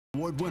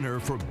Award winner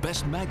for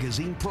Best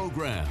Magazine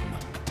Program.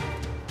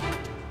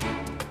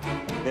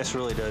 This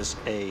really does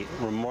a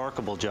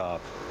remarkable job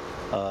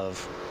of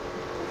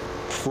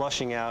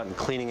flushing out and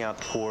cleaning out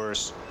the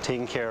pores,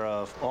 taking care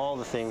of all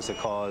the things that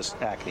cause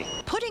acne.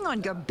 Putting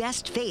on your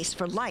best face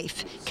for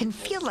life can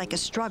feel like a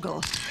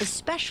struggle,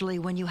 especially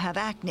when you have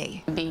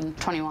acne. Being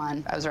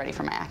 21, I was ready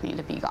for my acne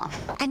to be gone.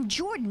 And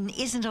Jordan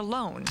isn't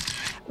alone.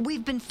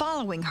 We've been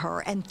following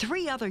her and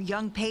 3 other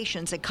young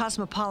patients at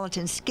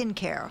Cosmopolitan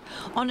Skincare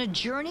on a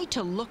journey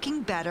to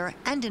looking better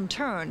and, in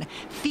turn,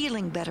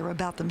 feeling better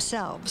about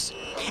themselves.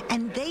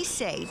 And they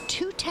say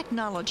 2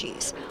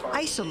 technologies,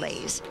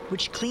 Isolase,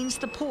 which cleans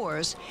the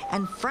pores,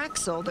 and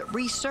Fraxel, that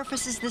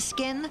resurfaces the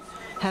skin,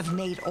 have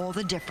made all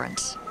the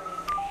difference.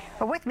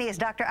 Well, with me is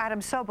Dr. Adam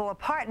Sobel, a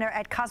partner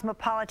at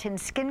Cosmopolitan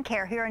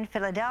Skincare here in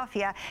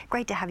Philadelphia.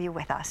 Great to have you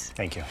with us.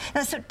 Thank you.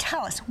 Now, so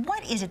tell us,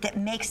 what is it that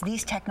makes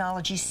these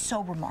technologies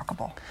so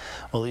remarkable?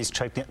 Well, these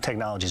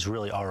technologies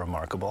really are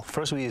remarkable.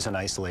 First, we use an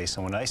Isolase,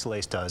 and what an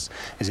Isolase does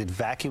is it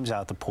vacuums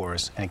out the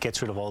pores, and it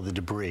gets rid of all the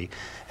debris,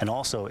 and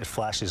also it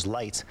flashes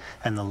light,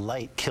 and the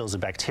light kills the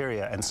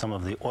bacteria and some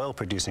of the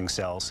oil-producing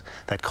cells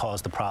that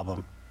cause the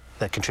problem,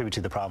 that contribute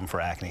to the problem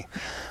for acne.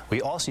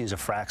 We also use a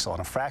Fraxel,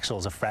 and a Fraxel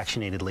is a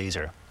fractionated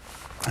laser.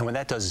 And what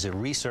that does is it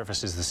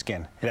resurfaces the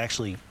skin. It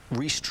actually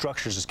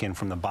restructures the skin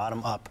from the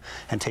bottom up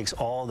and takes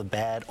all the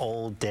bad,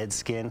 old, dead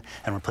skin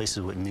and replaces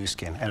it with new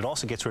skin. And it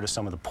also gets rid of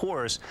some of the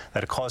pores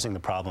that are causing the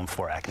problem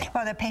for acne.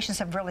 Well, the patients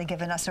have really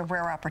given us a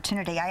rare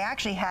opportunity. I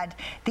actually had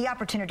the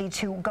opportunity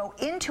to go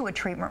into a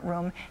treatment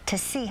room to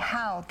see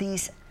how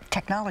these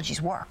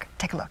technologies work.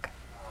 Take a look.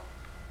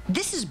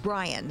 This is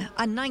Brian,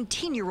 a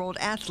 19-year-old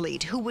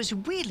athlete who was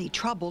really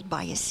troubled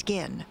by his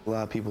skin. A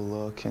lot of people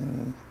look,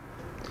 and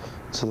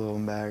it's a little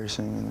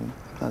embarrassing, and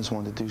I just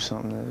wanted to do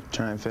something to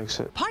try and fix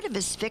it. Part of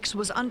his fix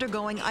was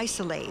undergoing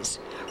Isolase.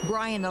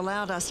 Brian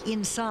allowed us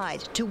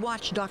inside to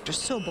watch Dr.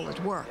 Sobel at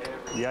work.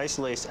 The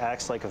Isolase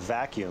acts like a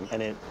vacuum,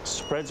 and it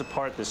spreads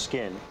apart the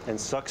skin and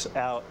sucks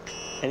out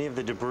any of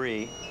the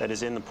debris that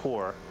is in the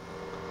pore.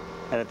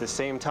 And at the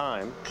same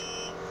time,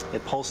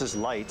 it pulses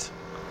light,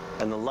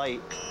 and the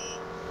light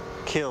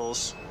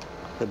kills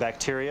the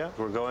bacteria.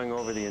 We're going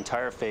over the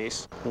entire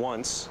face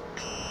once,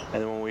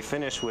 and then when we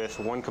finish with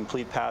one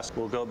complete pass,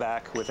 we'll go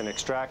back with an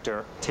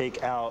extractor,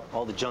 take out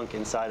all the junk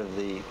inside of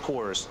the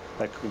pores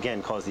that,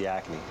 again, cause the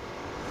acne.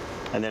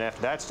 And then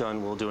after that's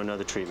done, we'll do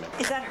another treatment.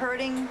 Is that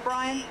hurting,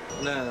 Brian?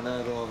 No,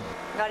 not at all.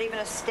 Not even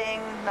a sting,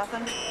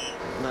 nothing?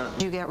 No.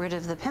 You get rid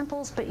of the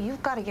pimples, but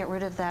you've got to get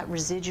rid of that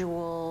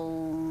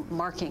residual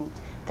marking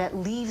that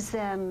leaves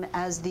them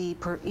as the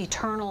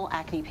eternal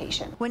acne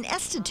patient. When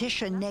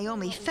esthetician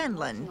Naomi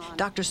Fenlon,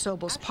 Dr.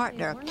 Sobel's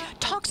partner,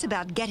 talks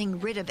about getting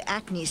rid of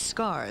acne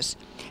scars,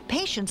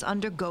 patients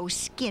undergo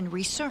skin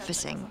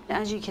resurfacing.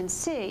 As you can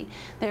see,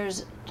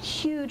 there's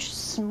huge,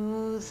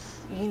 smooth,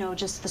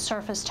 just the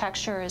surface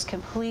texture is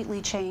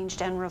completely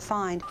changed and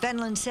refined.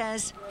 Fenlon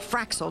says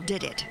Fraxel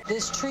did it.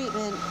 This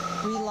treatment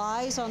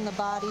relies on the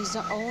body's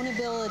own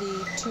ability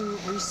to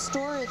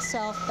restore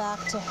itself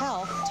back to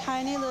health.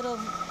 Tiny little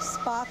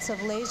spots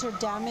of laser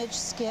damaged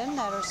skin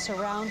that are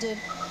surrounded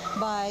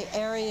by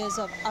areas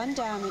of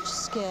undamaged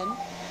skin,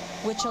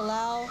 which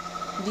allow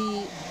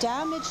the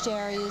damaged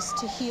areas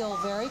to heal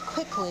very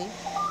quickly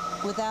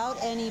without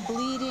any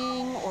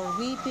bleeding or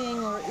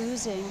weeping or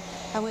oozing,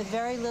 and with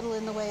very little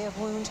in the way of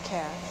wound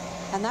care.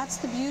 And that's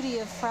the beauty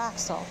of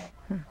Fraxel.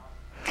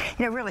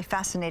 Really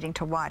fascinating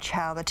to watch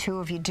how the 2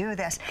 of you do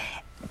this.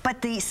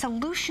 But the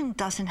solution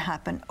doesn't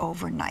happen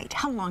overnight.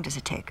 How long does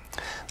it take?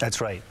 That's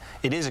right.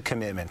 It is a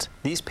commitment.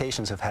 These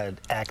patients have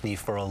had acne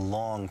for a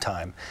long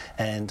time.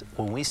 And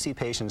when we see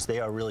patients, they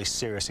are really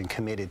serious and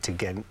committed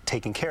to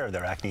taking care of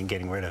their acne and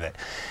getting rid of it.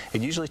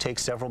 It usually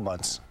takes several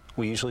months.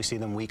 We usually see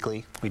them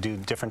weekly. We do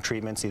different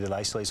treatments, either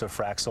Isolase or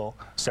Fraxel,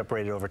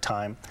 separated over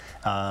time.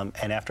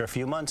 And after a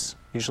few months,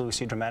 usually we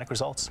see dramatic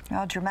results.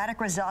 Well, dramatic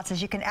results,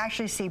 as you can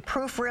actually see,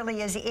 proof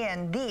really is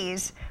in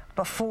these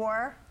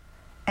before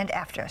and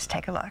afters.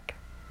 Take a look.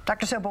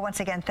 Dr. Sobel, once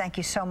again, thank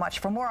you so much.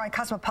 For more on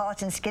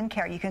Cosmopolitan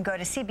Skincare, you can go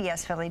to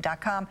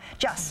cbsphilly.com.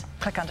 Just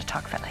click on to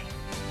Talk Philly.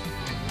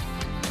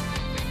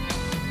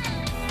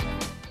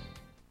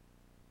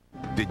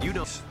 Did you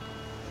know?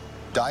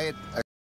 Diet